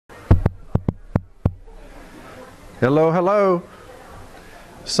Hello, hello.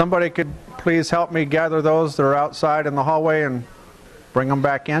 Somebody could please help me gather those that are outside in the hallway and bring them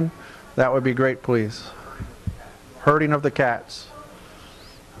back in? That would be great, please. Herding of the cats.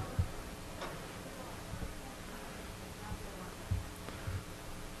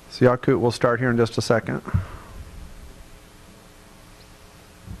 Yakut will start here in just a second.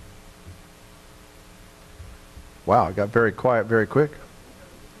 Wow, it got very quiet very quick.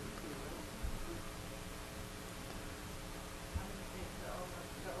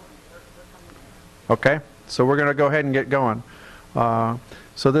 Okay, so we're going to go ahead and get going.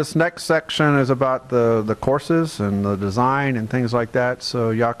 So this next section is about the courses and the design and things like that.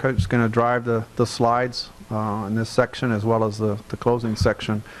 So Yakut's going to drive the slides in this section as well as the closing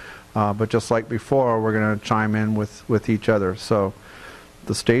section. But just like before, we're going to chime in with each other. So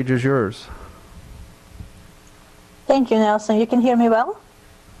the stage is yours. Thank you, Nelson. You can hear me well?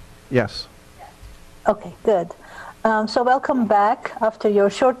 Yes. Okay, good. So welcome back after your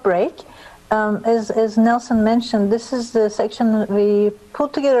short break. As Nelson mentioned, this is the section we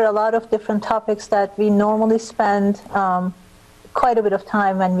put together a lot of different topics that we normally spend quite a bit of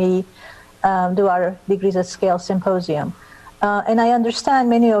time when we do our Degrees at Scale symposium. And I understand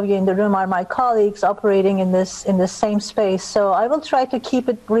many of you in the room are my colleagues operating in this same space. So I will try to keep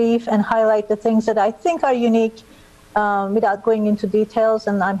it brief and highlight the things that I think are unique without going into details,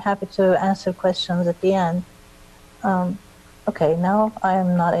 and I'm happy to answer questions at the end. Okay, now I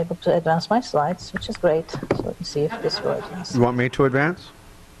am not able to advance my slides, which is great. So let me see if this will advance. You want me to advance?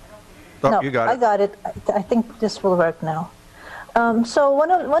 Oh, no, you got it. I got it. I think this will work now. So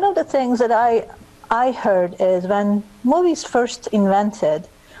one of the things that I heard is when movies first invented,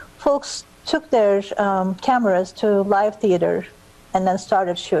 folks took their cameras to live theater and then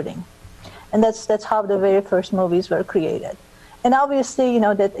started shooting. And that's how the very first movies were created. And obviously,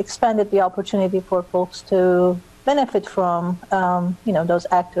 that expanded the opportunity for folks to benefit from, those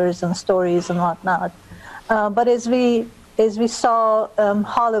actors and stories and whatnot. But as we saw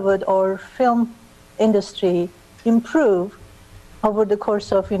Hollywood or film industry improve over the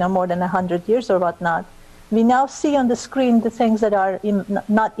course of, more than 100 years or whatnot, we now see on the screen the things that are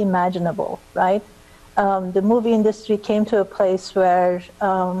not imaginable, right? The movie industry came to a place where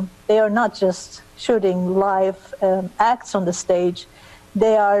they are not just shooting live acts on the stage.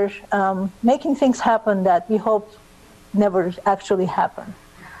 They are making things happen that we hope never actually happen.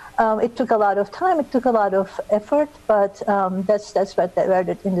 It took a lot of time, it took a lot of effort, but that's where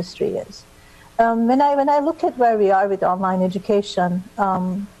the industry is. When I look at where we are with online education,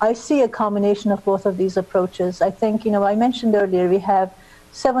 I see a combination of both of these approaches. I think, I mentioned earlier, we have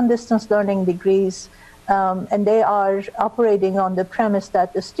 7 distance learning degrees, and they are operating on the premise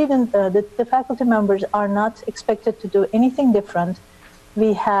that the faculty members are not expected to do anything different.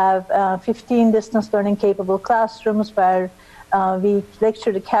 We have 15 distance learning capable classrooms where we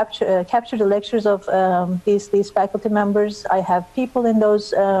capture the lectures of these faculty members. I have people in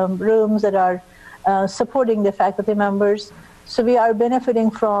those rooms that are supporting the faculty members. So we are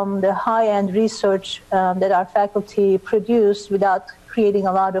benefiting from the high-end research that our faculty produce without creating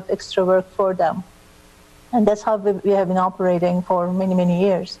a lot of extra work for them. And that's how we have been operating for many, many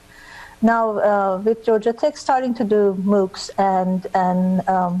years. Now, with Georgia Tech starting to do MOOCs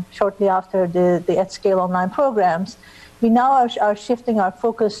and shortly after the at-scale online programs, we now are shifting our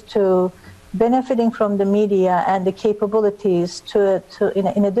focus to benefiting from the media and the capabilities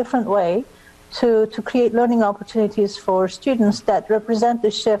in a different way to create learning opportunities for students that represent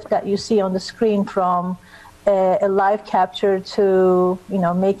the shift that you see on the screen from a live capture to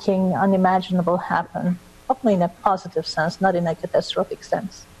making unimaginable happen, hopefully in a positive sense, not in a catastrophic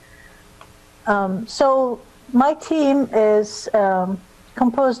sense. So my team is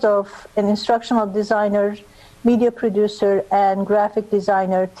composed of an instructional designer, media producer, and graphic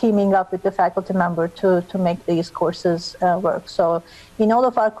designer teaming up with the faculty member to make these courses work. So in all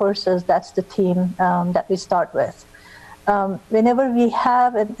of our courses, that's the team that we start with. Whenever we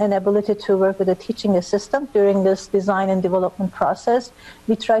have an ability to work with a teaching assistant during this design and development process,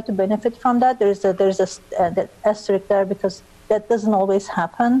 we try to benefit from that. There's that asterisk there because that doesn't always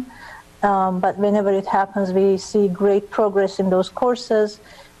happen. But whenever it happens, we see great progress in those courses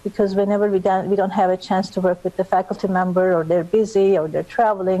because whenever we don't have a chance to work with the faculty member or they're busy or they're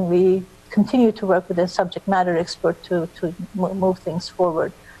traveling, we continue to work with a subject matter expert to move things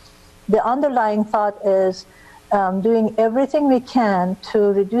forward. The underlying thought is doing everything we can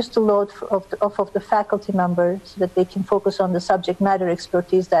to reduce the load of the faculty members so that they can focus on the subject matter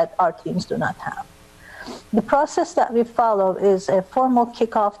expertise that our teams do not have. The process that we follow is a formal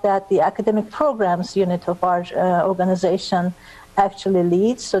kickoff that the academic programs unit of our organization actually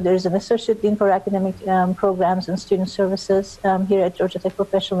leads. So there's an associate dean for academic programs and student services here at Georgia Tech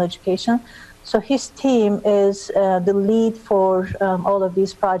Professional Education. So his team is the lead for all of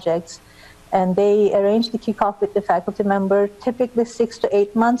these projects. And they arrange the kickoff with the faculty member typically 6 to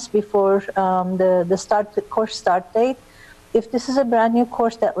 8 months before the course start date. If this is a brand new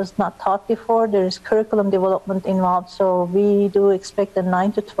course that was not taught before, there is curriculum development involved, so we do expect a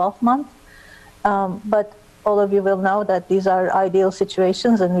 9 to 12 month. But all of you will know that these are ideal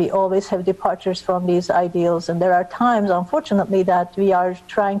situations, and we always have departures from these ideals. And there are times, unfortunately, that we are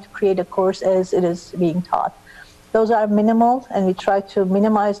trying to create a course as it is being taught. Those are minimal, and we try to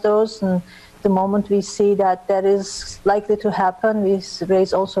minimize those. And the moment we see that that is likely to happen, we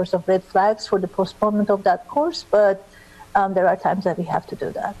raise all sorts of red flags for the postponement of that course. But there are times that we have to do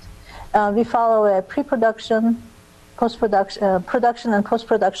that. We follow a pre-production, post-production, production and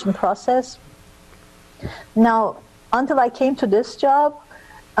post-production process. Now, until I came to this job,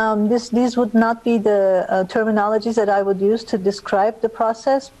 these would not be the terminologies that I would use to describe the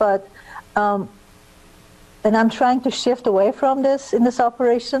process, but and I'm trying to shift away from this in this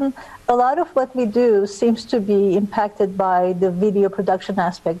operation. A lot of what we do seems to be impacted by the video production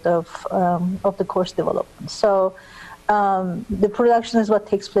aspect of the course development. So the production is what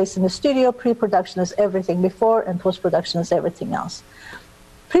takes place in the studio. Pre-production is everything before, and post-production is everything else.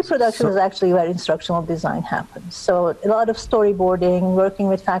 Pre-production is actually where instructional design happens. So a lot of storyboarding, working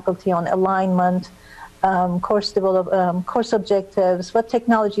with faculty on alignment, course objectives, what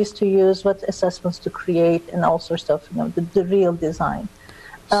technologies to use, what assessments to create, and all sorts of the real design.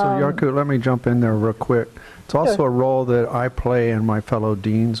 So Yarku, let me jump in there real quick. It's also Sure. a role that I play and my fellow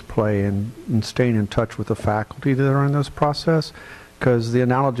deans play in staying in touch with the faculty that are in this process. Because the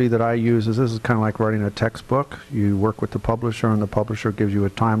analogy that I use is this is kind of like writing a textbook. You work with the publisher, and the publisher gives you a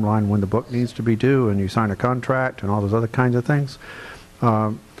timeline when the book needs to be due, and you sign a contract and all those other kinds of things.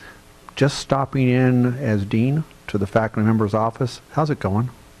 Just stopping in as dean to the faculty member's office, how's it going?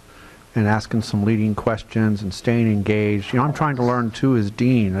 And asking some leading questions and staying engaged. I'm trying to learn too as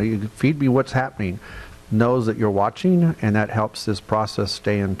dean. You feed me what's happening. Knows that you're watching, and that helps this process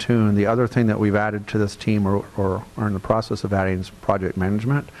stay in tune. The other thing that we've added to this team, or are in the process of adding, is project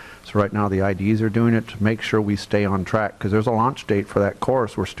management. So right now the IDs are doing it to make sure we stay on track, because there's a launch date for that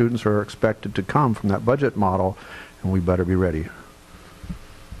course where students are expected to come from that budget model, and we better be ready.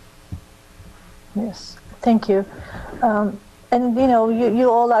 Yes, thank you. And you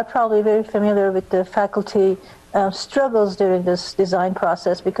all are probably very familiar with the faculty struggles during this design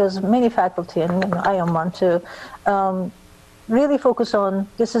process, because many faculty, and I am one too, really focus on,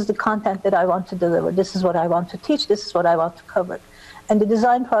 this is the content that I want to deliver, this is what I want to teach, this is what I want to cover. And the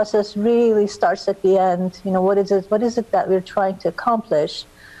design process really starts at the end. What is it that we're trying to accomplish?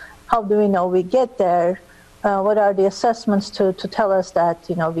 How do we know we get there? What are the assessments to tell us that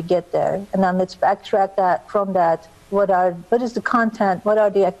we get there? And then let's backtrack that from that. What is the content? What are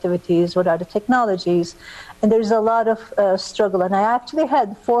the activities? What are the technologies? And there's a lot of struggle. And I actually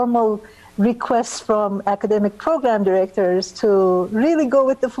had formal requests from academic program directors to really go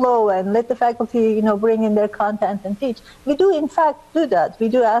with the flow and let the faculty, bring in their content and teach. We do, in fact, do that. We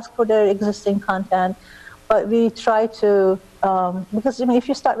do ask for their existing content, but we try to, because if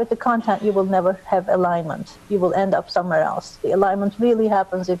you start with the content, you will never have alignment. You will end up somewhere else. The alignment really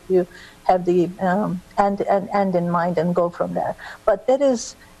happens if you have the end in mind and go from there. But that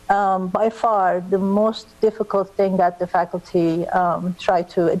is by far the most difficult thing that the faculty try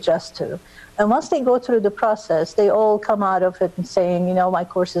to adjust to. And once they go through the process, they all come out of it and saying, my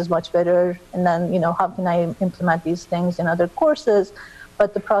course is much better, and then, how can I implement these things in other courses?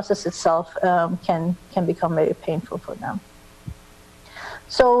 But the process itself can become very painful for them.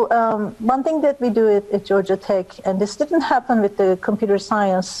 So one thing that we do at Georgia Tech, and this didn't happen with the computer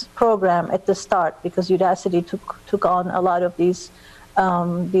science program at the start, because Udacity took on a lot of these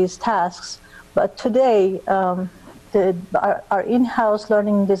tasks. But today, our in-house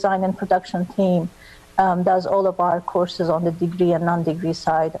learning, design, and production team does all of our courses on the degree and non-degree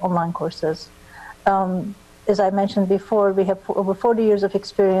side, online courses. As I mentioned before, we have over 40 years of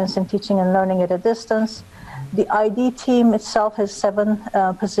experience in teaching and learning at a distance. The ID team itself has 7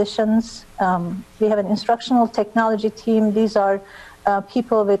 positions. We have an instructional technology team. These are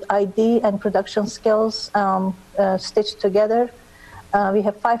people with ID and production skills stitched together. We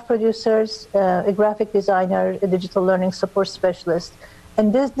have 5 producers, a graphic designer, a digital learning support specialist.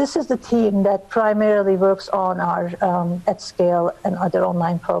 And this is the team that primarily works on our at scale and other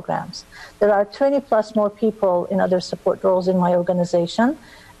online programs. There are 20 plus more people in other support roles in my organization,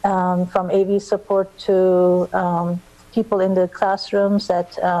 from AV support to people in the classrooms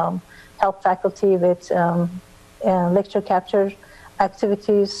that help faculty with lecture capture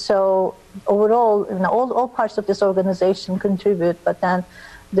activities. So overall, all parts of this organization contribute, but then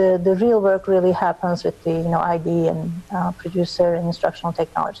the real work really happens with the ID and producer and instructional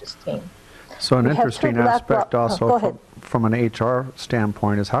technologist team. So an interesting aspect also from an HR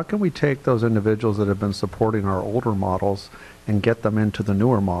standpoint is how can we take those individuals that have been supporting our older models and get them into the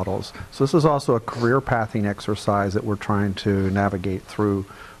newer models. So this is also a career pathing exercise that we're trying to navigate through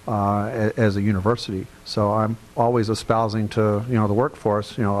as a university. So I'm always espousing to the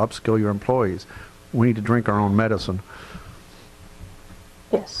workforce, upskill your employees. We need to drink our own medicine.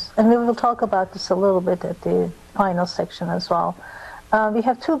 Yes, and we will talk about this a little bit at the final section as well. We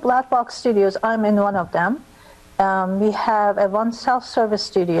have 2 black box studios. I'm in one of them. We have one self-service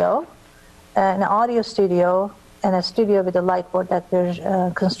studio, an audio studio, and a studio with a light board that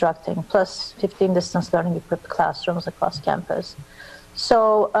we're constructing, plus 15 distance learning equipped classrooms across campus.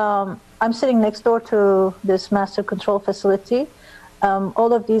 So I'm sitting next door to this master control facility.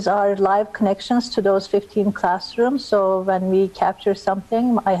 All of these are live connections to those 15 classrooms. So when we capture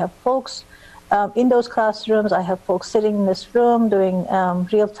something, I have folks in those classrooms. I have folks sitting in this room doing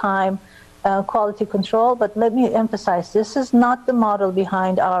real-time quality control. But let me emphasize, this is not the model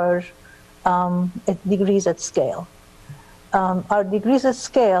behind our degrees at scale. Our degrees at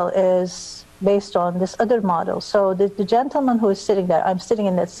scale is based on this other model. So the gentleman who is sitting there, I'm sitting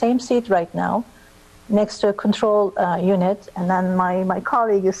in that same seat right now, next to a control unit, and then my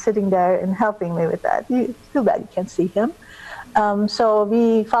colleague is sitting there and helping me with that. Too bad you can't see him. So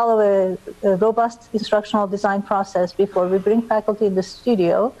we follow a robust instructional design process before we bring faculty in the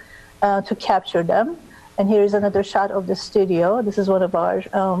studio to capture them. And here is another shot of the studio. This is one of our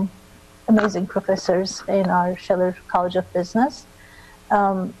amazing professors in our Scheller College of Business.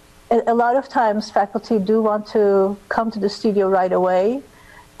 A lot of times faculty do want to come to the studio right away,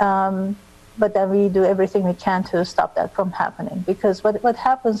 but then we do everything we can to stop that from happening. Because what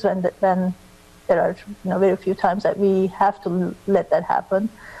happens when there are very few times that we have to let that happen,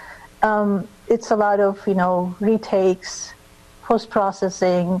 it's a lot of retakes,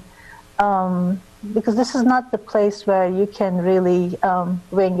 post-processing, because this is not the place where you can really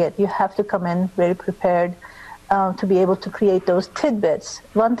wing it. You have to come in very prepared to be able to create those tidbits.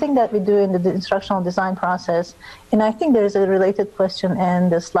 One thing that we do in the instructional design process, and I think there's a related question in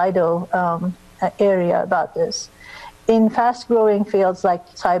the Slido area about this. In fast-growing fields like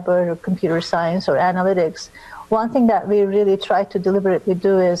cyber or computer science or analytics, one thing that we really try to deliberately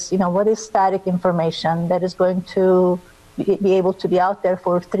do is, what is static information that is going to be able to be out there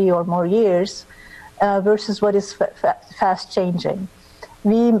for 3 or more years versus what is fast changing.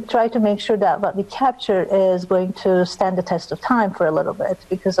 We try to make sure that what we capture is going to stand the test of time for a little bit,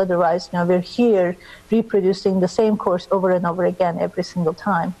 because otherwise, we're here reproducing the same course over and over again every single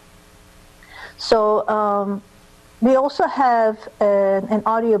time. So we also have an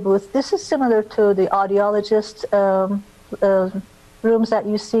audio booth. This is similar to the audiologist rooms that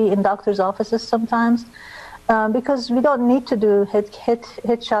you see in doctors' offices sometimes, because we don't need to do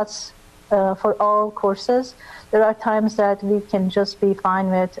hit shots for all courses. There are times that we can just be fine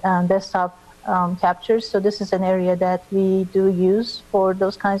with desktop captures. So this is an area that we do use for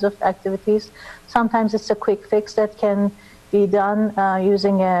those kinds of activities. Sometimes it's a quick fix that can be done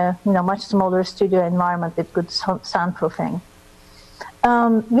using a much smaller studio environment with good soundproofing.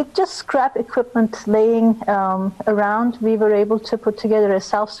 With just scrap equipment laying around, we were able to put together a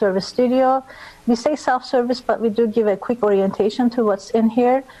self-service studio. We say self-service, but we do give a quick orientation to what's in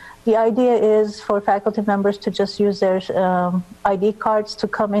here. The idea is for faculty members to just use their ID cards to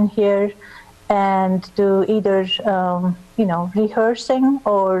come in here and do either rehearsing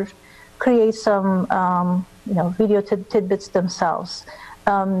or create some video tidbits themselves.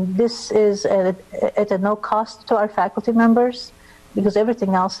 This is at a no cost to our faculty members, because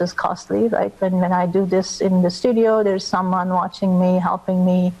everything else is costly, right? When I do this in the studio, there's someone watching me, helping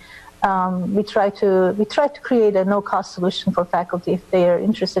me. We try to create a no-cost solution for faculty if they are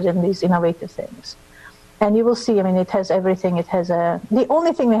interested in these innovative things. And you will see, it has everything. It has the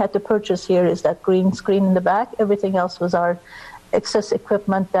only thing we had to purchase here is that green screen in the back. Everything else was our excess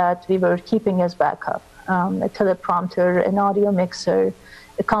equipment that we were keeping as backup. A teleprompter, an audio mixer,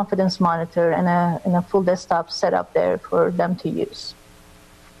 a confidence monitor, and a full desktop setup there for them to use.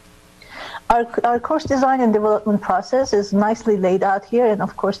 Our course design and development process is nicely laid out here, and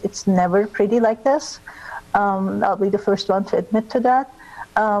of course it's never pretty like this. I'll be the first one to admit to that.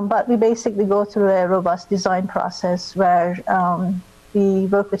 But we basically go through a robust design process where we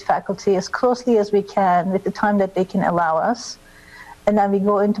work with faculty as closely as we can with the time that they can allow us. And then we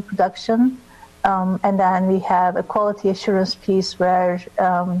go into production. And then we have a quality assurance piece where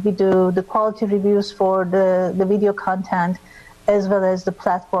we do the quality reviews for the video content as well as the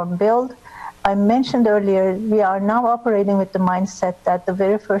platform build. I mentioned earlier, we are now operating with the mindset that the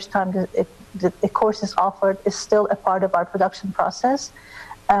very first time the course is offered is still a part of our production process,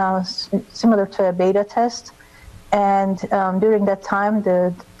 similar to a beta test. And during that time,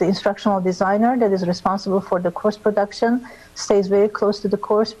 the instructional designer that is responsible for the course production stays very close to the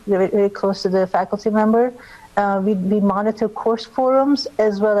course, very close to the faculty member. We monitor course forums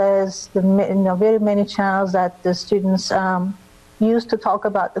as well as the very many channels that the students use to talk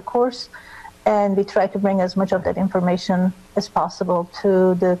about the course. And we try to bring as much of that information as possible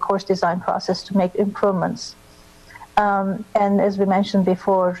to the course design process to make improvements. And as we mentioned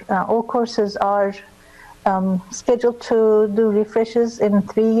before, all courses are scheduled to do refreshes in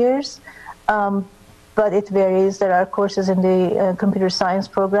 3 years, but it varies. There are courses in the computer science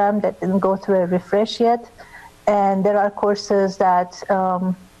program that didn't go through a refresh yet, and there are courses that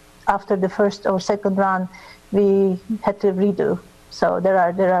after the first or second round we had to redo. So there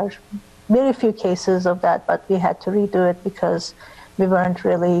are very few cases of that, but we had to redo it because we weren't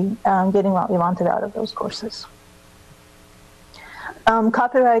really getting what we wanted out of those courses.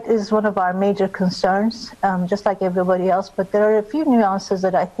 Copyright is one of our major concerns, just like everybody else, but there are a few nuances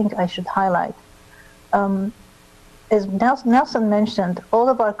that I think I should highlight. As Nelson mentioned, all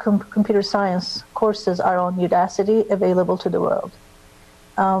of our computer science courses are on Udacity, available to the world.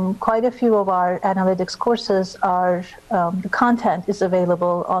 Quite a few of our analytics courses are, the content is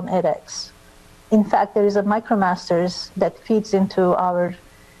available on edX. In fact, there is a MicroMasters that feeds into our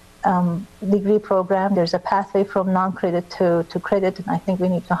degree program. There's a pathway from non-credit to credit, and I think we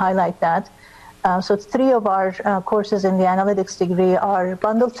need to highlight that. So 3 of our courses in the analytics degree are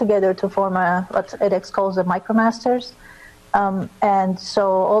bundled together to form what edX calls a MicroMasters. And so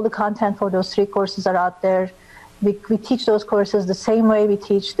all the content for those 3 courses are out there. We teach those courses the same way we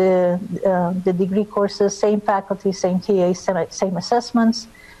teach the degree courses, same faculty, same TAs, same assessments.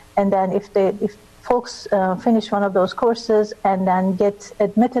 And then if folks finish one of those courses and then get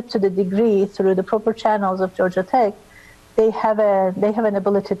admitted to the degree through the proper channels of Georgia Tech, they have an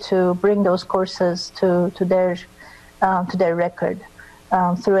ability to bring those courses to their record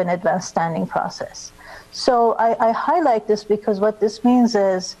through an advanced standing process. So I highlight this because what this means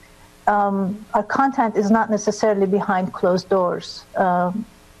is our content is not necessarily behind closed doors.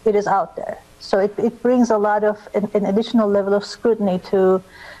 It is out there. So it brings a lot of an additional level of scrutiny to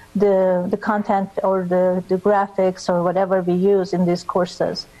the content or the graphics or whatever we use in these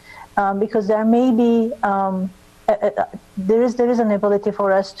courses, because there may be there is an ability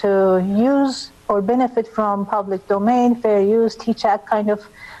for us to use or benefit from public domain, fair use, TCHAC kind of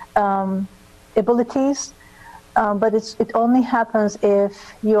abilities. But it only happens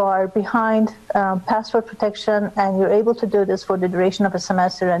if you are behind password protection and you're able to do this for the duration of a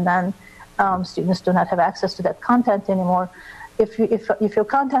semester, and then students do not have access to that content anymore. If your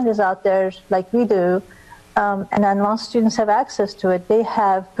content is out there like we do, and then once students have access to it, they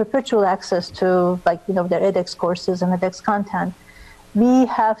have perpetual access to their edX courses and edX content. We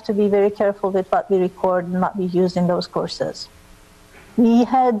have to be very careful with what we record and what we use in those courses. We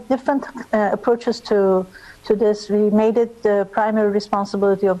had different approaches to this. We made it the primary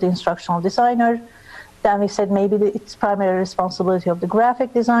responsibility of the instructional designer. Then we said maybe it's primary responsibility of the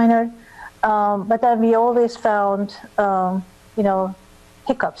graphic designer. But then we always found,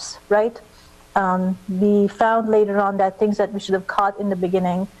 hiccups, right? We found later on that things that we should have caught in the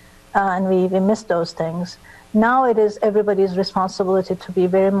beginning, and we missed those things. Now it is everybody's responsibility to be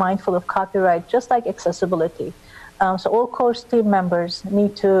very mindful of copyright, just like accessibility. So all course team members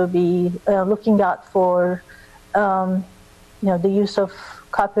need to be looking out for the use of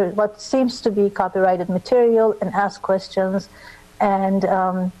what seems to be copyrighted material, and ask questions. And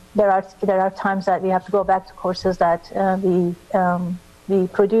there are times that we have to go back to courses that we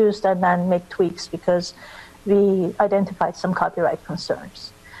produced and then make tweaks because we identified some copyright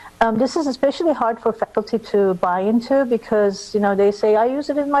concerns. This is especially hard for faculty to buy into because they say, I use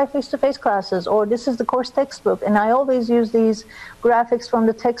it in my face-to-face classes, or this is the course textbook, and I always use these graphics from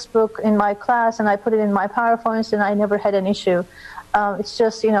the textbook in my class, and I put it in my PowerPoints, and I never had an issue. It's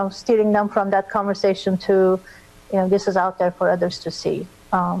just steering them from that conversation to this is out there for others to see,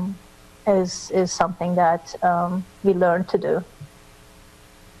 is something that we learn to do.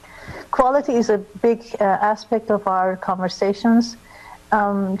 Quality is a big aspect of our conversations.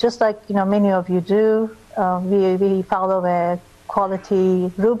 Just like many of you do, we follow a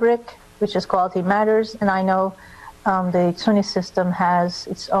quality rubric, which is Quality Matters, and I know the SUNY system has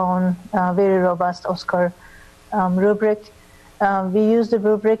its own very robust OSCAR rubric. We use the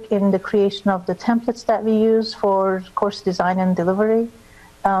rubric in the creation of the templates that we use for course design and delivery.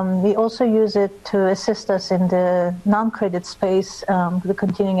 We also use it to assist us in the non-credit space, the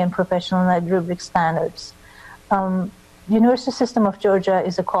continuing and professional ed rubric standards. University System of Georgia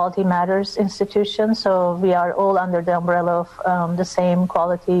is a Quality Matters institution, so we are all under the umbrella of the same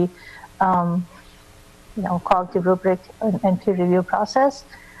quality, quality rubric and peer review process.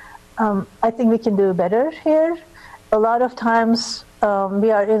 I think we can do better here. A lot of times we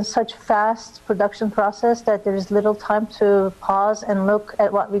are in such fast production process that there is little time to pause and look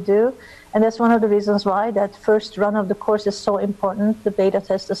at what we do. And that's one of the reasons why that first run of the course is so important. The beta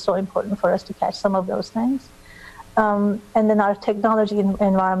test is so important for us to catch some of those things. And then our technology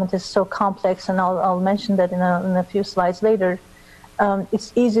environment is so complex, and I'll mention that in a few slides later.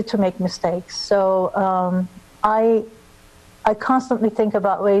 It's easy to make mistakes. So I constantly think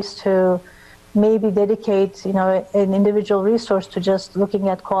about ways to maybe dedicate, an individual resource to just looking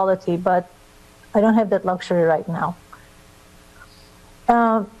at quality, but I don't have that luxury right now.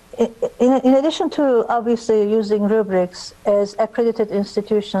 In addition to obviously using rubrics, as accredited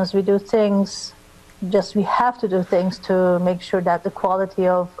institutions, we do things, we have to do things to make sure that the quality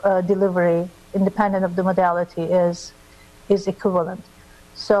of delivery, independent of the modality, is equivalent.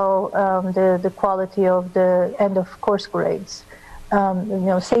 So the quality of the end of course grades,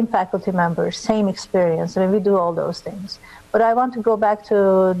 same faculty members, same experience. I mean, we do all those things. But I want to go back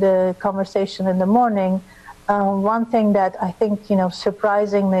to the conversation in the morning. One thing that I think,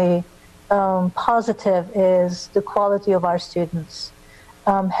 surprisingly positive is the quality of our students.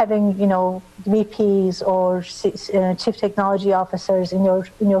 Having, VPs or chief technology officers in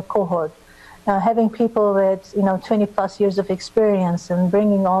your cohort, having people with, 20 plus years of experience and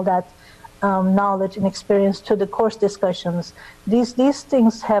bringing all that knowledge and experience to the course discussions. These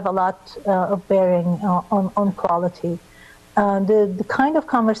things have a lot of bearing on quality. The kind of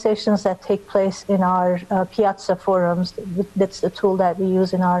conversations that take place in our Piazza forums, that's the tool that we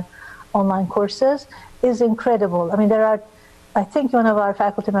use in our online courses, is incredible. I mean, I think one of our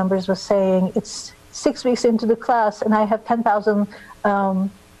faculty members was saying, it's 6 weeks into the class and I have 10,000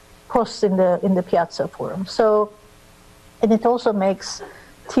 posts in the Piazza forum. So, and it also makes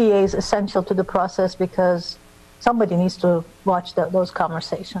TAs essential to the process because somebody needs to watch those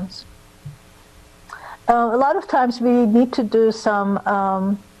conversations. A lot of times we need to do some,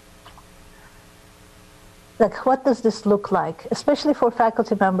 what does this look like? Especially for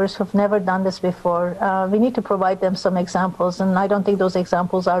faculty members who've never done this before. We need to provide them some examples, and I don't think those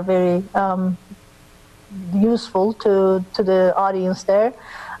examples are very useful to the audience there.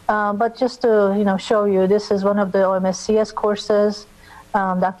 But just to show you, this is one of the OMSCS courses.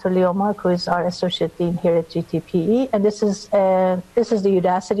 Dr. Leo Mark, who is our associate dean here at GTPE, and this is the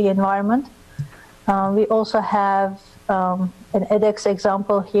Udacity environment. We also have an edX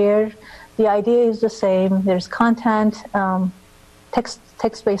example here. The idea is the same. There's content,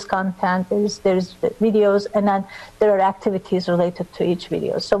 text-based content. There's videos, and then there are activities related to each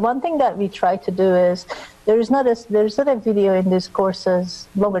video. So one thing that we try to do is there's not a video in these courses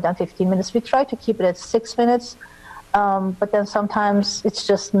longer than 15 minutes. We try to keep it at 6 minutes. But then sometimes it's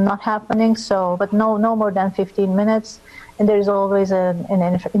just not happening. So, but no more than 15 minutes. And there is always an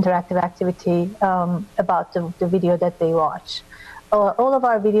interactive activity about the video that they watch. All of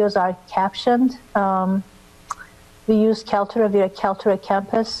our videos are captioned. We use Kaltura. We're at Kaltura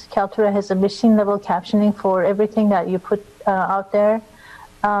campus. Kaltura has a machine level captioning for everything that you put out there.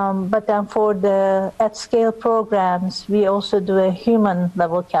 But then for the at scale programs, we also do a human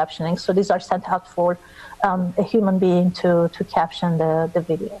level captioning. So these are sent out for a human being to caption the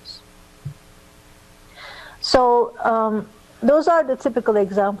videos. So those are the typical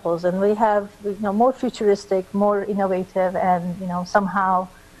examples, and we have more futuristic, more innovative, and somehow,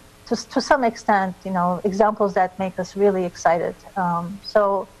 to some extent, examples that make us really excited.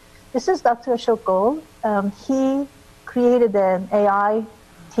 So this is Dr. Ashok Goel. He created an AI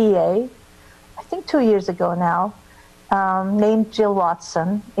TA, I think 2 years ago now, named Jill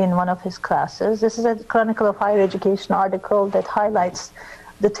Watson in one of his classes. This is a Chronicle of Higher Education article that highlights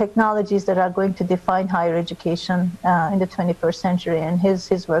the technologies that are going to define higher education in the 21st century, and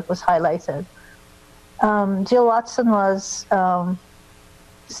his work was highlighted. Jill Watson was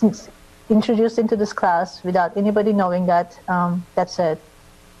introduced into this class without anybody knowing that that's a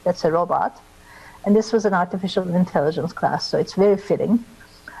robot, and this was an artificial intelligence class, so it's very fitting.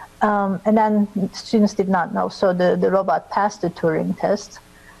 And then students did not know, so the robot passed the Turing test.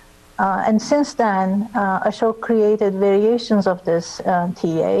 And since then, Ashok created variations of this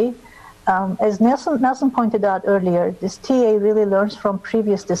TA. As Nelson pointed out earlier, this TA really learns from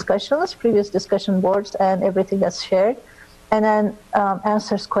previous discussion boards and everything that's shared. and then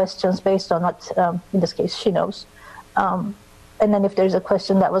answers questions based on what, in this case, she knows. And then if there's a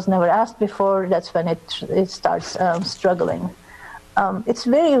question that was never asked before, that's when it starts struggling. It's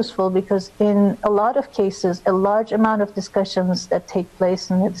very useful because in a lot of cases, a large amount of discussions that take place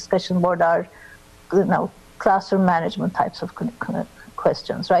in the discussion board are, classroom management types of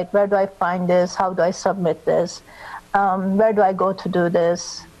questions, right? Where do I find this? How do I submit this? Where do I go to do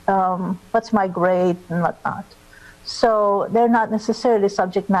this? What's my grade and whatnot? So they're not necessarily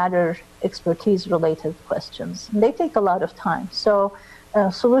subject matter expertise related questions. They take a lot of time. So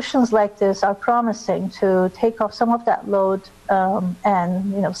solutions like this are promising to take off some of that load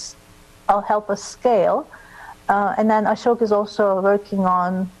and I'll help us scale. And then Ashok is also working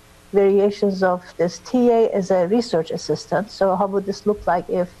on variations of this TA as a research assistant. So how would this look like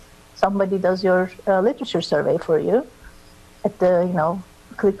if somebody does your literature survey for you at the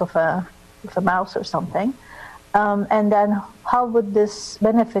click of a mouse or something? And then how would this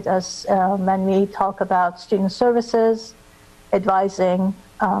benefit us when we talk about student services, advising,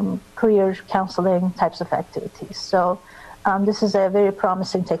 career counseling types of activities? So this is a very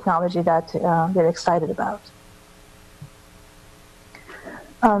promising technology that we're excited about.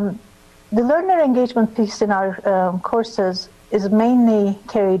 The learner engagement piece in our courses is mainly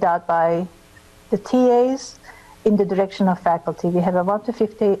carried out by the TAs in the direction of faculty. We have a 1 to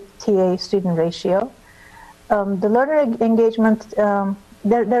 50 TA student ratio. The learner engagement,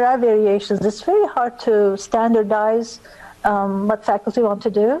 there are variations. It's very hard to standardize what faculty want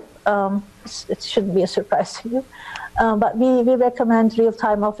to do. It shouldn't be a surprise to you. But we recommend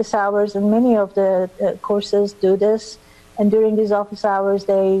real-time office hours, and many of the courses do this. And during these office hours,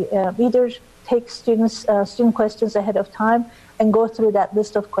 they either take student questions ahead of time and go through that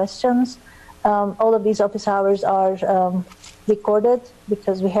list of questions. All of these office hours are recorded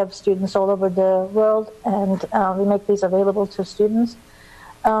because we have students all over the world, and we make these available to students.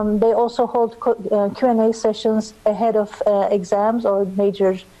 They also hold Q&A sessions ahead of exams or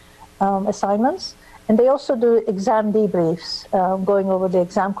major assignments. And they also do exam debriefs, going over the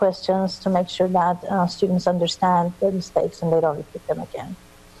exam questions to make sure that students understand their mistakes and they don't repeat them again.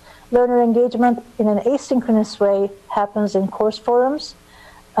 Learner engagement in an asynchronous way happens in course forums.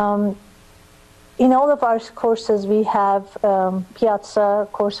 In all of our courses, we have Piazza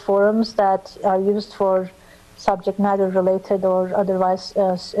course forums that are used for subject matter related or otherwise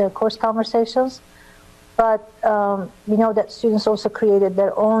course conversations. But we know that students also created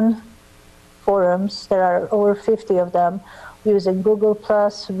their own forums. There are over 50 of them using Google+,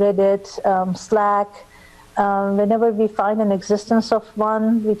 Reddit, Slack. Whenever we find an existence of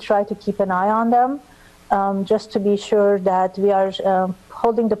one, we try to keep an eye on them just to be sure that we are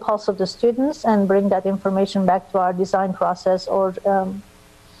holding the pulse of the students and bring that information back to our design process or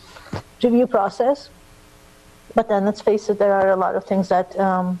review process. But then let's face it, there are a lot of things that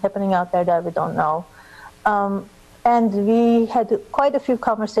happening out there that we don't know. And we had quite a few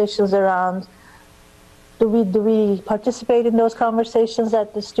conversations around, do we participate in those conversations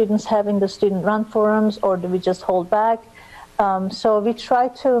that the students have in the student-run forums, or do we just hold back? So we try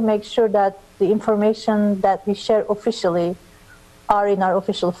to make sure that the information that we share officially are in our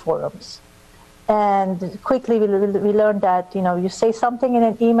official forums. And quickly we learned that, you say something in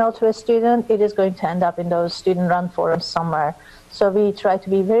an email to a student, it is going to end up in those student-run forums somewhere. So we try to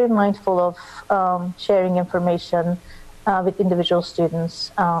be very mindful of sharing information with individual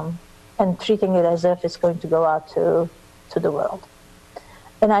students and treating it as if it's going to go out to the world.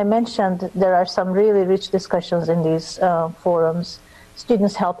 And I mentioned there are some really rich discussions in these forums,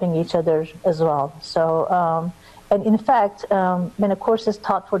 students helping each other as well. So, and in fact, when a course is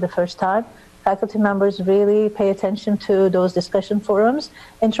taught for the first time, faculty members really pay attention to those discussion forums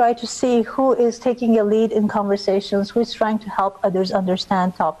and try to see who is taking a lead in conversations, who is trying to help others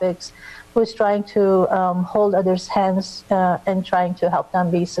understand topics, who is trying to hold others' hands and trying to help them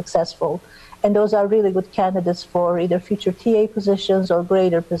be successful. And those are really good candidates for either future TA positions or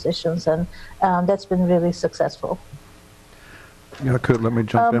grader positions, and that's been really successful. Let me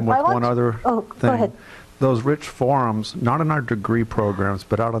jump in with one other thing. Go ahead. Those rich forums, not in our degree programs,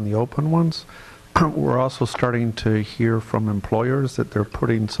 but out on the open ones, we're also starting to hear from employers that they're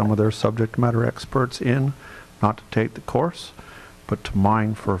putting some of their subject matter experts in, not to take the course, but to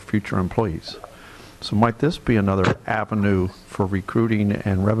mine for future employees. So might this be another avenue for recruiting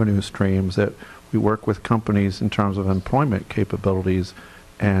and revenue streams, that we work with companies in terms of employment capabilities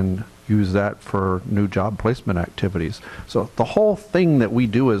and use that for new job placement activities? So the whole thing that we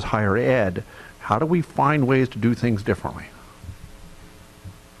do is higher ed. How do we find ways to do things differently?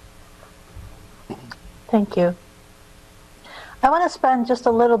 Thank you. I want to spend just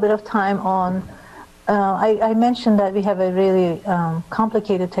a little bit of time on I mentioned that we have a really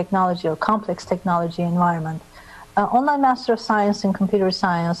complicated technology or complex technology environment. Online Master of Science in Computer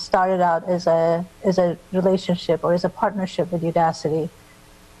Science started out as a relationship or as a partnership with Udacity.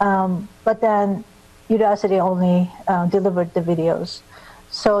 But then Udacity only delivered the videos.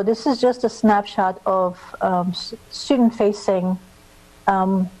 So this is just a snapshot of student-facing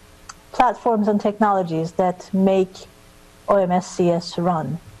platforms and technologies that make OMSCS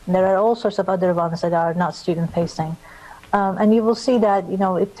run. There are all sorts of other ones that are not student-facing. And you will see that, you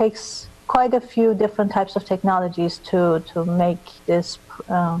know, it takes quite a few different types of technologies to make this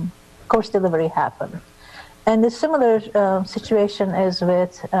course delivery happen. And the similar situation is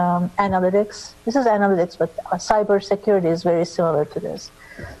with analytics. This is analytics, but cybersecurity is very similar to this.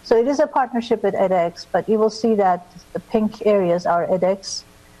 So it is a partnership with edX, but you will see that the pink areas are edX.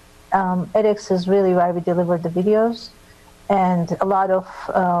 edX is really where we deliver the videos. And a lot of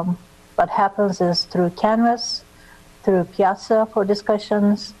what happens is through Canvas, through Piazza for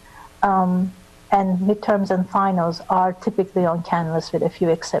discussions, and midterms and finals are typically on Canvas with a few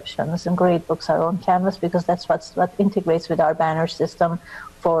exceptions. And gradebooks are on Canvas because that's what integrates with our banner system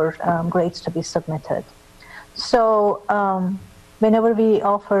for grades to be submitted. So whenever we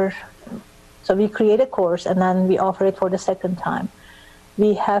offer, so we create a course and then we offer it for the second time.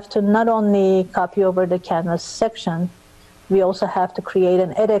 We have to not only copy over the Canvas section, we also have to create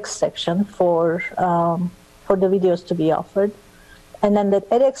an edX section for the videos to be offered. And then that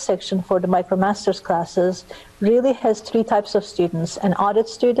edX section for the MicroMasters classes really has three types of students: an audit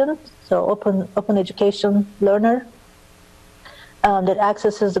student, so open education learner that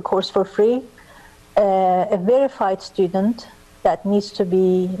accesses the course for free, a verified student that needs to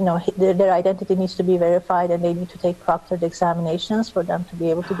be, you know, their identity needs to be verified and they need to take proctored examinations for them to be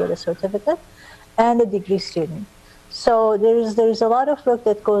able to get a certificate, and a degree student. So there's a lot of work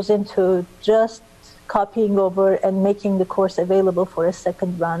that goes into just copying over and making the course available for a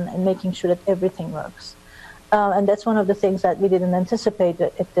second run and making sure that everything works. And that's one of the things that we didn't anticipate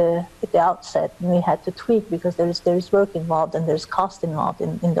at the outset, and we had to tweak because there's work involved and there's cost involved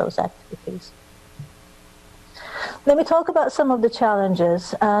in those activities. Let me talk about some of the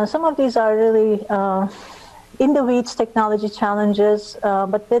challenges. Some of these are really in the weeds technology challenges,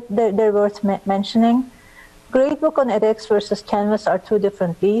 but they're worth mentioning. Gradebook on edX versus Canvas are two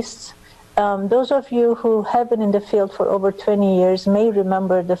different beasts. Those of you who have been in the field for over 20 years may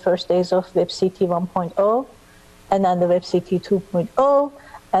remember the first days of WebCT 1.0 and then the WebCT 2.0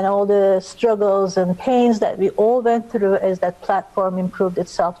 and all the struggles and pains that we all went through as that platform improved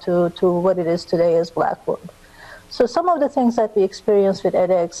itself to what it is today as Blackboard. So some of the things that we experience with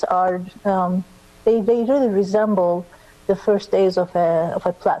edX are, they really resemble the first days of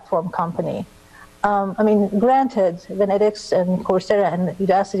a platform company. I mean, granted, when edX and Coursera and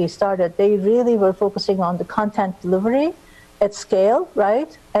Udacity started, they really were focusing on the content delivery at scale,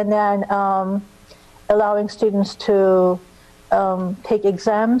 right? And then allowing students to take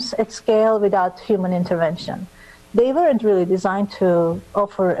exams at scale without human intervention. They weren't really designed to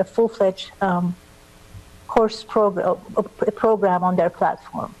offer a full-fledged course program on their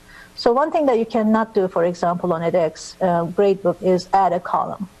platform. So one thing that you cannot do, for example, on edX gradebook is add a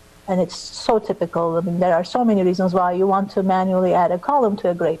column. And it's so typical. I mean, there are so many reasons why you want to manually add a column to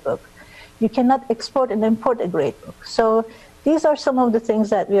a gradebook. You cannot export and import a gradebook. So these are some of the things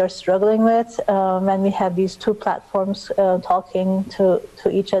that we are struggling with when we have these two platforms talking to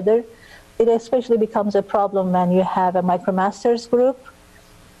each other. It especially becomes a problem when you have a MicroMasters group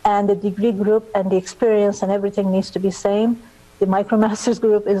and the degree group, and the experience and everything needs to be same. The MicroMasters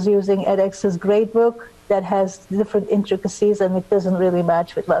group is using edX's gradebook that has different intricacies, and it doesn't really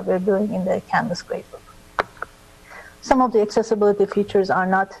match with what we're doing in the Canvas gradebook. Some of the accessibility features are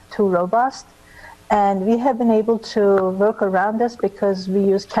not too robust, and we have been able to work around this because we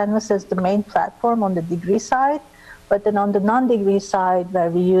use Canvas as the main platform on the degree side, but then on the non-degree side, where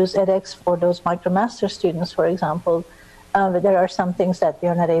we use edX for those MicroMaster students, for example, there are some things that we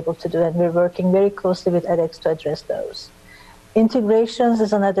are not able to do, and we're working very closely with edX to address those. Integrations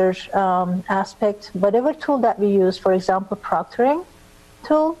is another aspect. Whatever tool that we use, for example, proctoring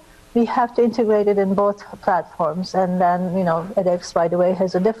tool, we have to integrate it in both platforms. And then, you know, edX, by the way,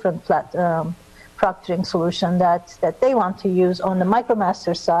 has a different proctoring solution that they want to use on the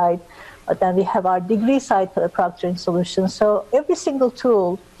MicroMaster side. But then we have our degree side for the proctoring solution. So every single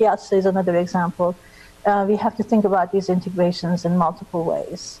tool, Piazza is another example, we have to think about these integrations in multiple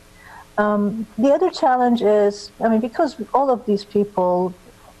ways. The other challenge is, I mean, because all of these people,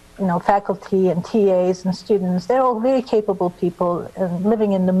 you know, faculty and TAs and students, they're all very capable people and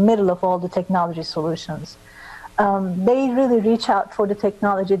living in the middle of all the technology solutions. they really reach out for the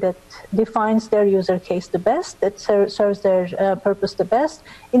technology that defines their user case the best, that serves their purpose the best,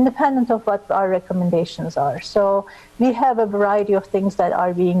 independent of what our recommendations are. So we have a variety of things that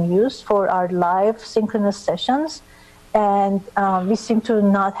are being used for our live synchronous sessions, and we seem to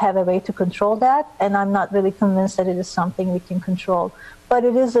not have a way to control that, and I'm not really convinced that it is something we can control. But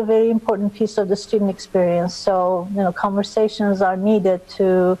it is a very important piece of the student experience, so conversations are needed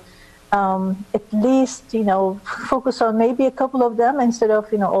to at least, focus on maybe a couple of them instead of,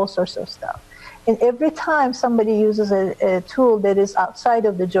 all sorts of stuff. And every time somebody uses a tool that is outside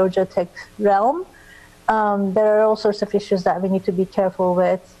of the Georgia Tech realm, there are all sorts of issues that we need to be careful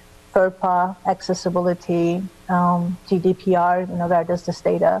with: FERPA, accessibility, GDPR, where does this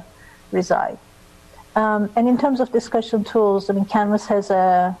data reside? And in terms of discussion tools, I mean, Canvas has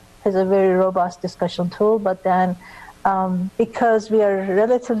a very robust discussion tool, but then because we are a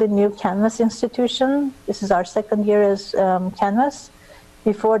relatively new Canvas institution, this is our second year as Canvas.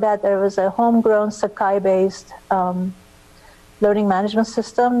 Before that, there was a homegrown Sakai-based learning management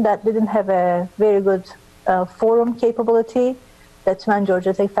system that didn't have a very good forum capability. That's when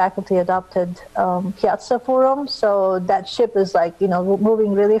Georgia Tech faculty adopted Piazza Forum. So that ship is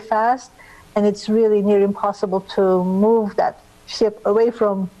moving really fast, and it's really near impossible to move that ship away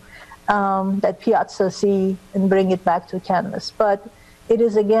from that Piazza C and bring it back to Canvas. But it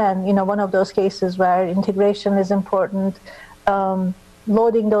is, again, one of those cases where integration is important,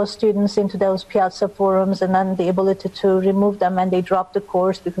 loading those students into those Piazza forums, and then the ability to remove them when they drop the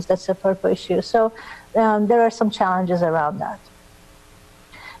course, because that's a FERPA issue. So there are some challenges around that.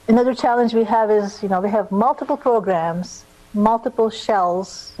 Another challenge we have is, we have multiple programs, multiple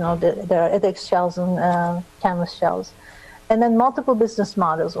shells, there are edX shells and Canvas shells. And then multiple business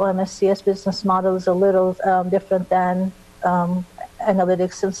models. OMSCS business model is a little different than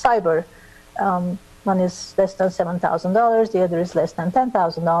analytics and cyber. One is less than $7,000, the other is less than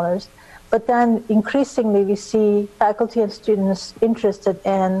 $10,000. But then increasingly we see faculty and students interested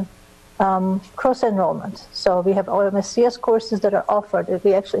in cross-enrollment. So we have OMSCS courses that are offered.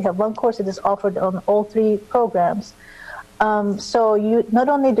 We actually have one course that is offered on all three programs. So not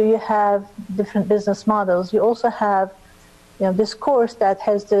only do you have different business models, you also have this course that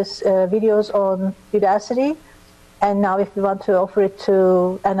has this videos on Udacity, and now if we want to offer it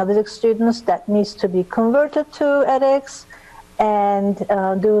to analytics students, that needs to be converted to edX and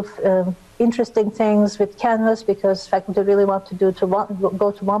do interesting things with Canvas, because faculty really want to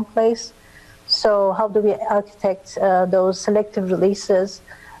go to one place. So how do we architect those selective releases?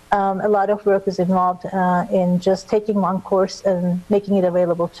 A lot of work is involved in just taking one course and making it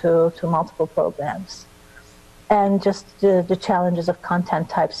available to multiple programs. And just the challenges of content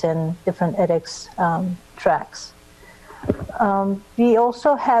types in different edX tracks. We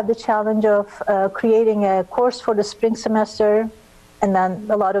also have the challenge of creating a course for the spring semester, and then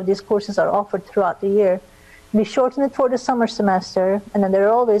a lot of these courses are offered throughout the year. We shorten it for the summer semester, and then there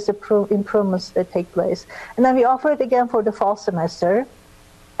are always improvements that take place. And then we offer it again for the fall semester,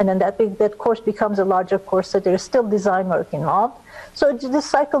 and then that course becomes a larger course, so there's still design work involved. So this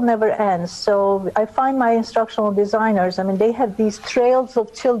cycle never ends. So I find my instructional designers, I mean, they have these trails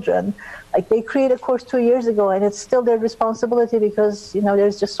of children. Like, they created a course 2 years ago, and it's still their responsibility, because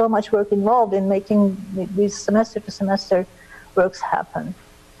there's just so much work involved in making these semester-to-semester works happen.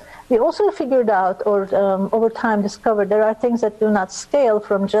 We also figured out, or over time discovered, there are things that do not scale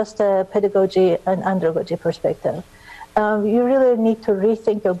from just a pedagogy and andragogy perspective. You really need to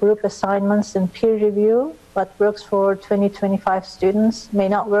rethink your group assignments and peer review. What works for 20, 25 students may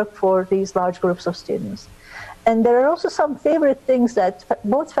not work for these large groups of students. And there are also some favorite things that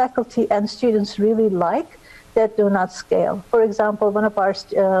both faculty and students really like that do not scale. For example, one of our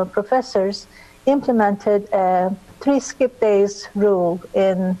professors implemented a 3 skip days rule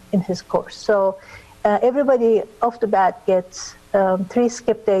in his course. So everybody off the bat gets 3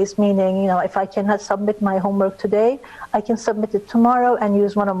 skip days, meaning, if I cannot submit my homework today, I can submit it tomorrow and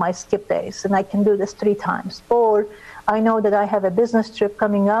use one of my skip days, and I can do this 3 times. Or I know that I have a business trip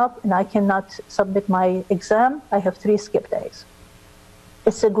coming up and I cannot submit my exam, I have 3 skip days.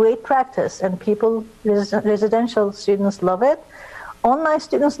 It's a great practice, and residential students love it. Online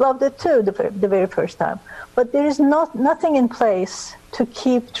students loved it too the very first time. But there is nothing in place to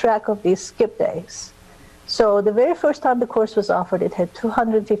keep track of these skip days. So the very first time the course was offered, it had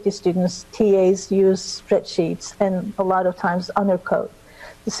 250 students. TAs used spreadsheets and a lot of times under code.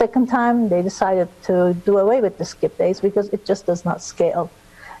 The second time, they decided to do away with the skip days because it just does not scale.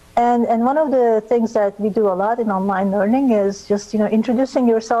 And one of the things that we do a lot in online learning is just introducing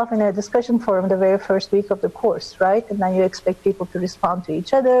yourself in a discussion forum the very first week of the course, right? And then you expect people to respond to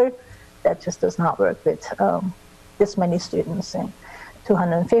each other. That just does not work with this many students, and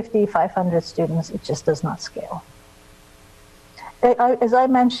 250, 500 students, it just does not scale. As I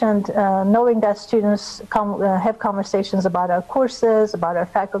mentioned, knowing that students have conversations about our courses, about our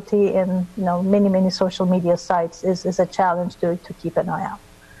faculty, and many social media sites is a challenge to keep an eye out.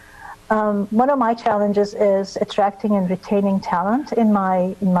 One of my challenges is attracting and retaining talent in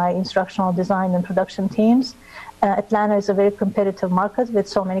my instructional design and production teams. Atlanta is a very competitive market with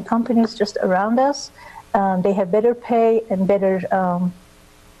so many companies just around us. They have better pay and better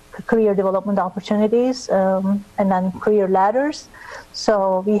career development opportunities, and then career ladders. So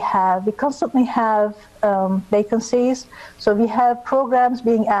we constantly have vacancies. So we have programs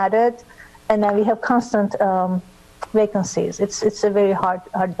being added, and then we have constant vacancies. It's a very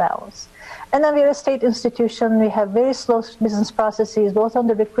hard balance. And then we're a state institution. We have very slow business processes, both on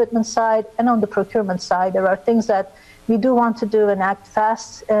the recruitment side and on the procurement side. There are things that we do want to do and act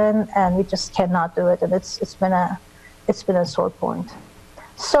fast in, and we just cannot do it. And it's been a sore point.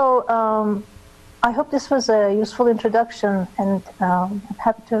 So I hope this was a useful introduction, and I'm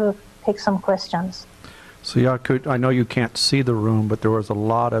happy to take some questions. So Yakut, I know you can't see the room, but there was a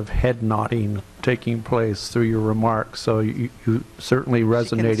lot of head nodding taking place through your remarks. So you certainly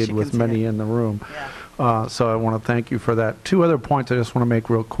resonated with many in the room. Yeah. So I want to thank you for that. Two other points I just want to make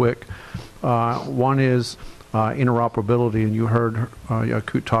real quick. One is interoperability, and you heard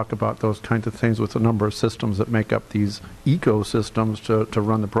Yakut talk about those kinds of things with a number of systems that make up these ecosystems to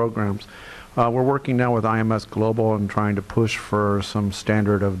run the programs. We're working now with IMS Global and trying to push for some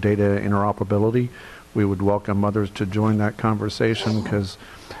standard of data interoperability. We would welcome others to join that conversation, because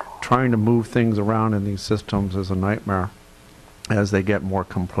trying to move things around in these systems is a nightmare as they get more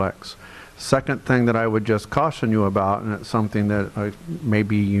complex. Second thing that I would just caution you about, and it's something that may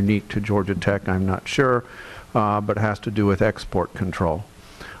be unique to Georgia Tech, I'm not sure, but has to do with export control.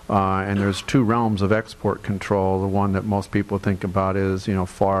 And there's two realms of export control. The one that most people think about is,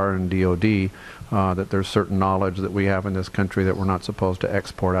 FAR and DOD, that there's certain knowledge that we have in this country that we're not supposed to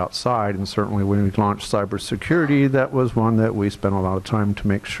export outside. And certainly when we launched cybersecurity, that was one that we spent a lot of time to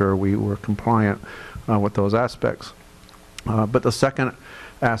make sure we were compliant with those aspects. But the second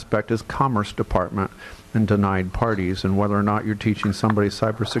aspect is Commerce Department and denied parties, and whether or not you're teaching somebody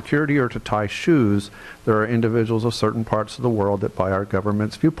cybersecurity or to tie shoes, there are individuals of certain parts of the world that by our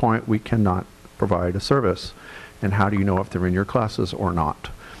government's viewpoint we cannot provide a service. And how do you know if they're in your classes or not?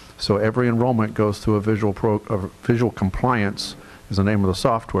 So every enrollment goes through a visual compliance is the name of the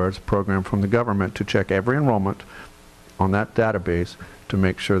software. It's a program from the government to check every enrollment on that database to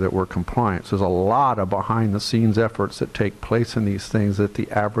make sure that we're compliant. So there's a lot of behind the scenes efforts that take place in these things that the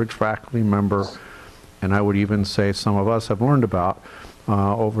average faculty member, and I would even say some of us, have learned about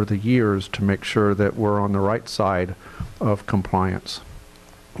over the years to make sure that we're on the right side of compliance.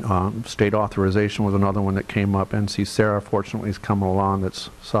 State authorization was another one that came up. NC Sarah, fortunately, has come along that's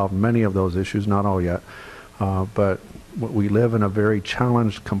solved many of those issues, not all yet. But we live in a very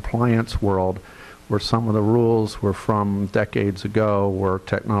challenged compliance world where some of the rules were from decades ago, where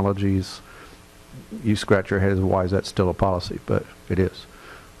technologies, you scratch your head as why is that still a policy, but it is.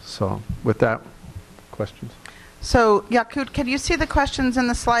 So with that, questions? So Yakut, can you see the questions in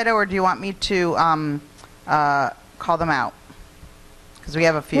the Slido, or do you want me to call them out? Because we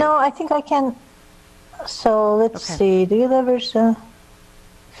have a few. No, I think I can. So let's see. Do you leverage the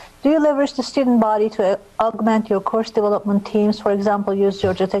student body to augment your course development teams? For example, use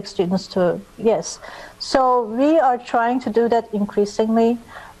Georgia Tech students to, yes. So we are trying to do that increasingly.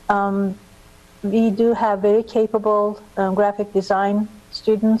 We do have very capable graphic design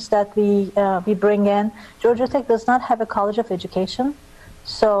students that we bring in. Georgia Tech does not have a college of education,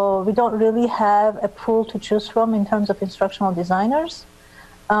 so we don't really have a pool to choose from in terms of instructional designers.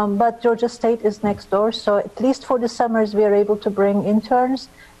 But Georgia State is next door, so at least for the summers we are able to bring interns.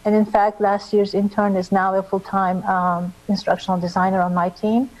 And in fact, last year's intern is now a full-time instructional designer on my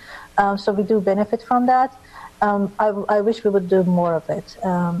team. So we do benefit from that. I wish we would do more of it.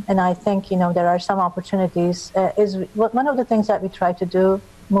 And I think, there are some opportunities. One of the things that we try to do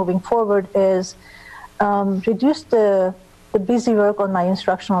moving forward is reduce the busy work on my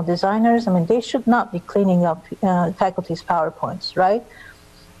instructional designers. I mean, they should not be cleaning up faculty's PowerPoints, right?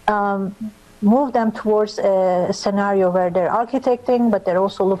 Move them towards a scenario where they're architecting, but they're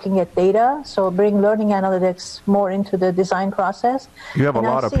also looking at data. So bring learning analytics more into the design process. You have a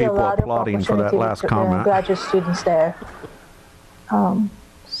lot of people applauding for that last comment. Graduate students there.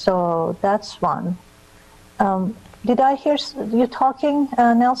 So that's one. Did I hear you talking,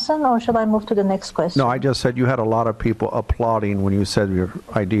 Nelson, or should I move to the next question? No, I just said you had a lot of people applauding when you said your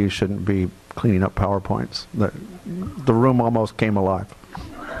ideas shouldn't be cleaning up PowerPoints. The room almost came alive.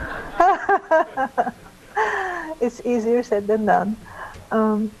 it's easier said than done.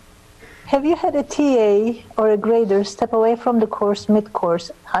 Have you had a TA or a grader step away from the course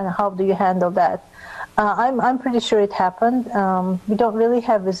mid-course, and how do you handle that? I'm pretty sure it happened. We don't really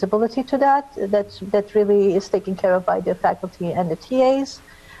have visibility to that. That really is taken care of by the faculty and the TAs.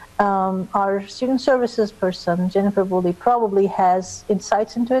 Our student services person, Jennifer Woolley, probably has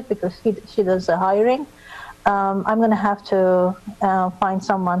insights into it because she does the hiring. I'm going to have to find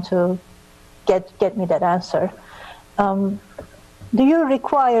someone to get me that answer. Do you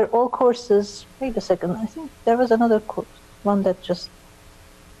require all courses? Wait a second. I think there was another one that just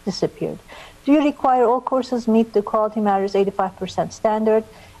disappeared. Do you require all courses meet the Quality Matters 85% standard?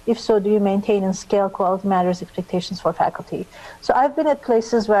 If so, do you maintain and scale Quality Matters expectations for faculty? So I've been at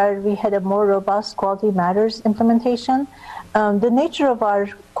places where we had a more robust Quality Matters implementation. The nature of our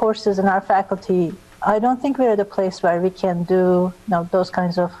courses and our faculty, I don't think we're at a place where we can do those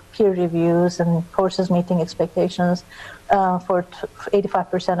kinds of peer reviews and courses meeting expectations for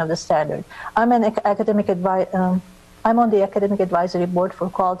 85% of the standard. I'm an academic I'm on the academic advisory board for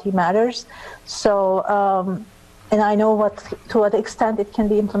Quality Matters, so and I know to what extent it can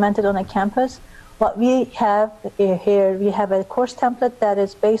be implemented on a campus. What we have here, we have a course template that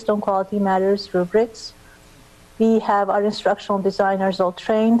is based on Quality Matters rubrics. We have our instructional designers all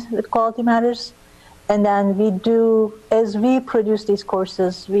trained with Quality Matters. And then as we produce these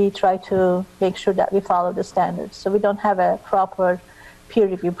courses, we try to make sure that we follow the standards. So we don't have a proper peer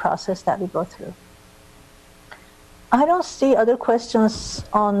review process that we go through. I don't see other questions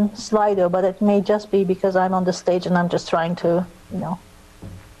on Slido, but it may just be because I'm on the stage and I'm just trying to,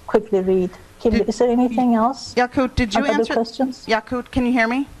 quickly read. Is there anything else? Yakut, did you answer questions? Yakut, can you hear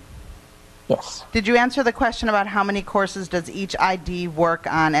me? Yes. Did you answer the question about how many courses does each ID work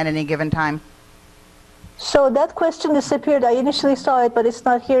on at any given time? So that question disappeared. I initially saw it, but it's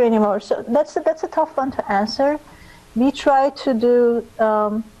not here anymore. So that's a tough one to answer. We try to do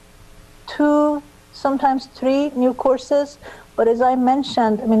 2, sometimes 3 new courses. But as I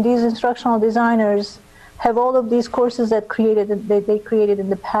mentioned, these instructional designers have all of these courses that they created in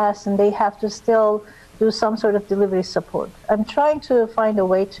the past, and they have to still do some sort of delivery support. I'm trying to find a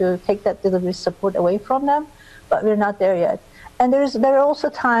way to take that delivery support away from them, but we're not there yet. And there are also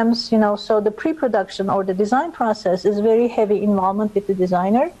times, so the pre-production or the design process is very heavy involvement with the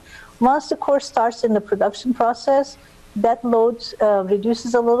designer. Once the course starts in the production process, that load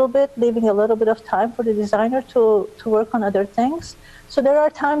reduces a little bit, leaving a little bit of time for the designer to work on other things. So there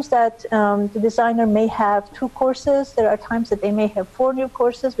are times that the designer may have 2 courses. There are times that they may have 4 new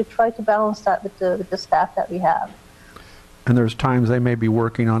courses. We try to balance that with the staff that we have. And there's times they may be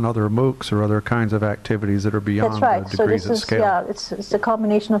working on other MOOCs or other kinds of activities that are beyond the degrees at scale. Yeah, it's a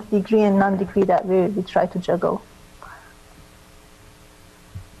combination of degree and non-degree that we try to juggle.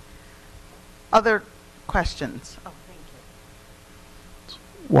 Other questions? Oh, thank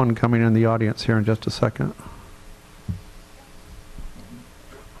you. One coming in the audience here in just a second.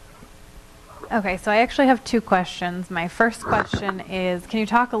 Okay, so I actually have 2 questions. My first question is, can you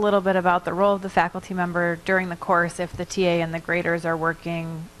talk a little bit about the role of the faculty member during the course if the TA and the graders are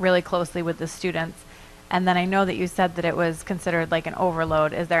working really closely with the students? And then I know that you said that it was considered like an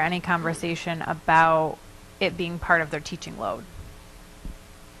overload. Is there any conversation about it being part of their teaching load?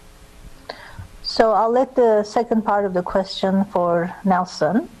 So I'll let the second part of the question for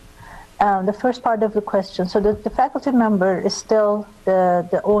Nelson. The first part of the question, so the faculty member is still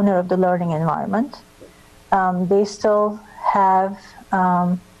the owner of the learning environment. They still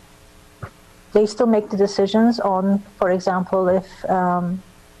make the decisions on, for example, if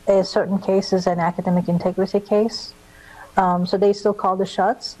a certain case is an academic integrity case. So they still call the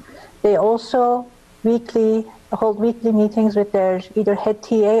shots. They also hold weekly meetings with their either head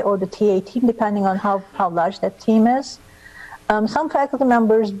TA or the TA team, depending on how large that team is. Some faculty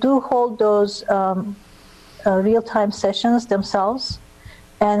members do hold those real-time sessions themselves,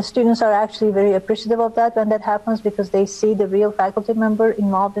 and students are actually very appreciative of that when that happens because they see the real faculty member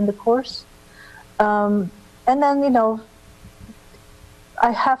involved in the course. And then,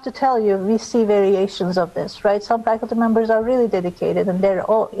 I have to tell you, we see variations of this, right? Some faculty members are really dedicated, and they're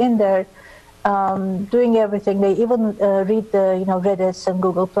all in there doing everything. They even read the Reddits and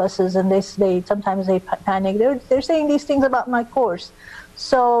Google Pluses, and they sometimes they panic. They're saying these things about my course.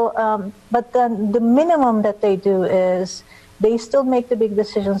 So, but then the minimum that they do is they still make the big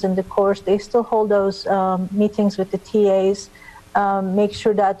decisions in the course. They still hold those meetings with the TAs, make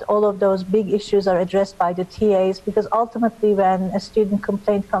sure that all of those big issues are addressed by the TAs, because ultimately when a student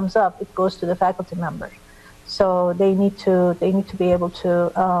complaint comes up, it goes to the faculty member. So they need to be able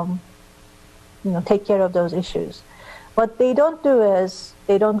to take care of those issues. What they don't do is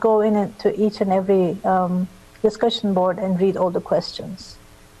they don't go into each and every discussion board and read all the questions.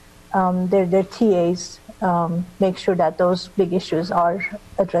 Their TAs make sure that those big issues are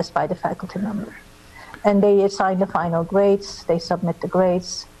addressed by the faculty member. And they assign the final grades, they submit the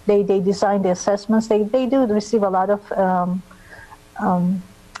grades, they design the assessments. They do receive a lot of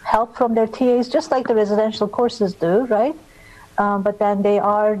help from their TAs, just like the residential courses do, right? But then they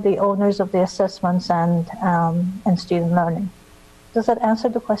are the owners of the assessments and student learning. Does that answer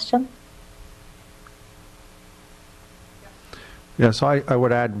the question? Yes, I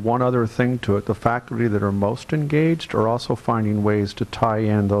would add one other thing to it. The faculty that are most engaged are also finding ways to tie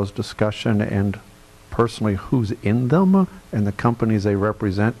in those discussion and personally who's in them and the companies they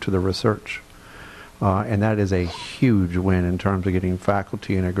represent to the research. And that is a huge win in terms of getting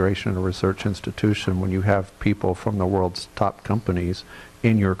faculty integration in a research institution when you have people from the world's top companies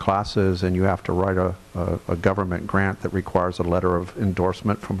in your classes and you have to write a government grant that requires a letter of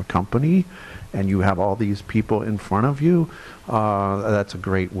endorsement from a company and you have all these people in front of you. That's a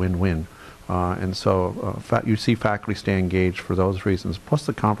great win-win. And so you see faculty stay engaged for those reasons. Plus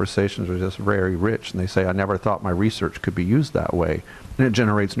the conversations are just very rich and they say, I never thought my research could be used that way. And it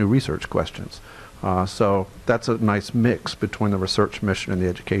generates new research questions. So that's a nice mix between the research mission and the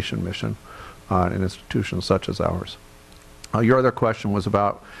education mission in institutions such as ours. Your other question was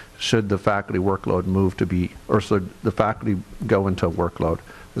about should the faculty workload move to be, or should the faculty go into a workload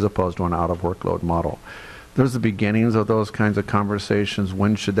as opposed to an out of workload model. There's the beginnings of those kinds of conversations.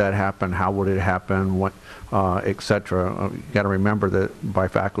 When should that happen? How would it happen? What, etc. You got to remember that by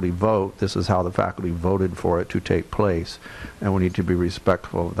faculty vote, this is how the faculty voted for it to take place, and we need to be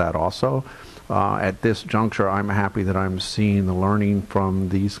respectful of that also. At this juncture, I'm happy that I'm seeing the learning from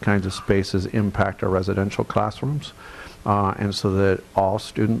these kinds of spaces impact our residential classrooms, and so that all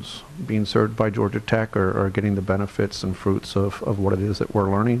students being served by Georgia Tech are getting the benefits and fruits of what it is that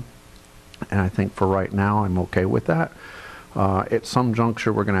we're learning. And I think for right now, I'm okay with that. At some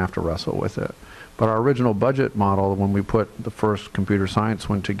juncture, we're going to have to wrestle with it. But our original budget model, when we put the first computer science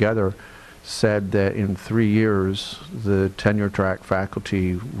one together, said that in 3 years, the tenure track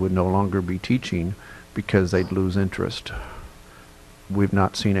faculty would no longer be teaching because they'd lose interest. We've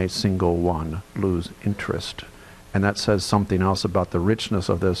not seen a single one lose interest. And that says something else about the richness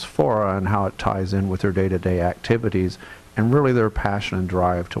of this fora and how it ties in with their day-to-day activities and really their passion and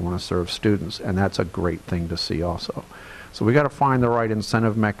drive to want to serve students. And that's a great thing to see also. So we got to find the right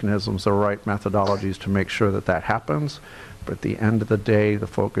incentive mechanisms, the right methodologies to make sure that that happens. But at the end of the day, the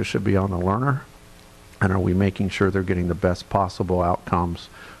focus should be on the learner. And are we making sure they're getting the best possible outcomes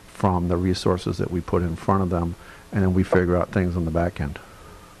from the resources that we put in front of them? And then we figure out things on the back end.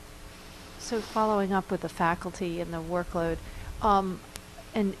 So following up with the faculty and the workload,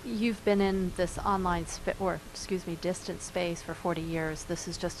 and you've been in this online distance space for 40 years. This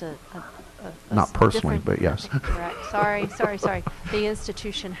is just a not personally, but yes. Correct. Sorry. The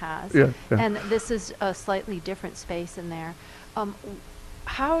institution has. Yeah. And this is a slightly different space in there.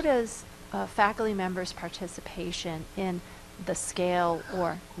 How does faculty members' participation in the scale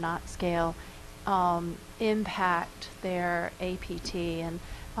or not scale impact their APT, and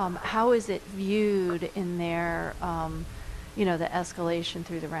how is it viewed in their the escalation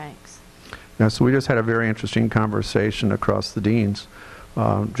through the ranks? Yeah, so we just had a very interesting conversation across the deans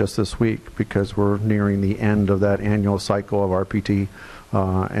just this week because we're nearing the end of that annual cycle of RPT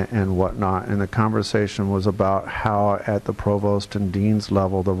and whatnot. And the conversation was about how at the provost and dean's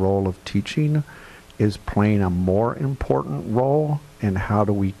level the role of teaching is playing a more important role, and how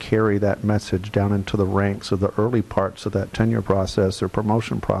do we carry that message down into the ranks of the early parts of that tenure process or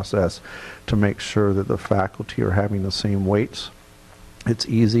promotion process to make sure that the faculty are having the same weights. It's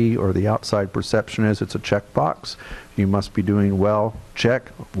easy, or the outside perception is it's a checkbox. You must be doing well, check.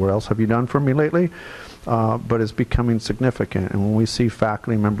 What else have you done for me lately? But it's becoming significant. And when we see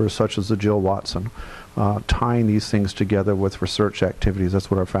faculty members such as the Jill Watson tying these things together with research activities, that's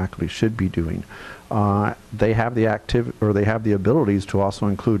what our faculty should be doing. They have the abilities to also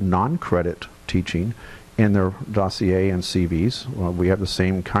include non-credit teaching in their dossier and CVs. We have the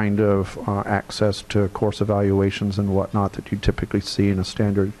same kind of access to course evaluations and whatnot that you typically see in a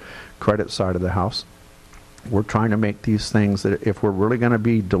standard credit side of the house. We're trying to make these things that if we're really going to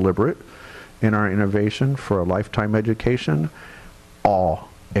be deliberate in our innovation for a lifetime education, all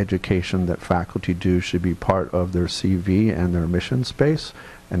education that faculty do should be part of their CV and their mission space,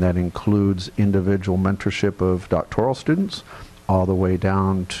 and that includes individual mentorship of doctoral students all the way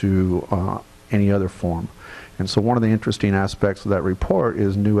down to any other form. And so one of the interesting aspects of that report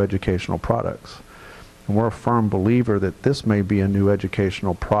is new educational products. And we're a firm believer that this may be a new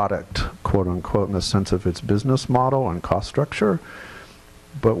educational product, quote unquote, in the sense of its business model and cost structure,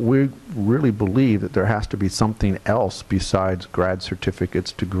 But we really believe that there has to be something else besides grad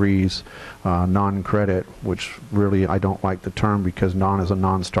certificates, degrees, non-credit, which really I don't like the term because non is a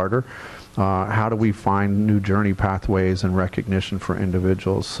non-starter. How do we find new journey pathways and recognition for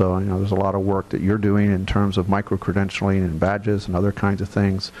individuals? So, there's a lot of work that you're doing in terms of micro-credentialing and badges and other kinds of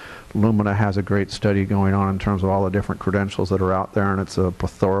things. Lumina has a great study going on in terms of all the different credentials that are out there, and it's a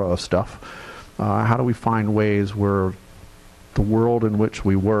plethora of stuff. How do we find ways where the world in which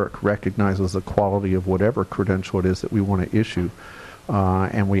we work recognizes the quality of whatever credential it is that we want to issue,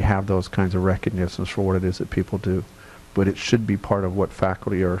 and we have those kinds of recognitions for what it is that people do? But it should be part of what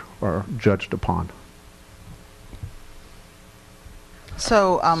faculty are judged upon.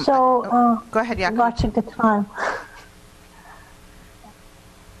 So, go ahead, Yakut. Watching the time.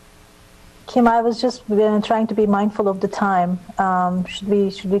 Kim, I was just trying to be mindful of the time.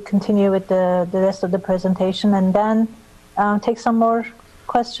 Should we continue with the rest of the presentation and then take some more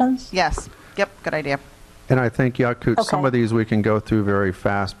questions? Yes. Yep. Good idea. And I think, Yakut, Okay. some of these we can go through very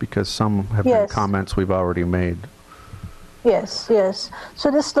fast because some have been Yes. comments we've already made. Yes, yes. So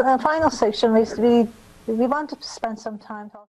this final section, we wanted to spend some time talking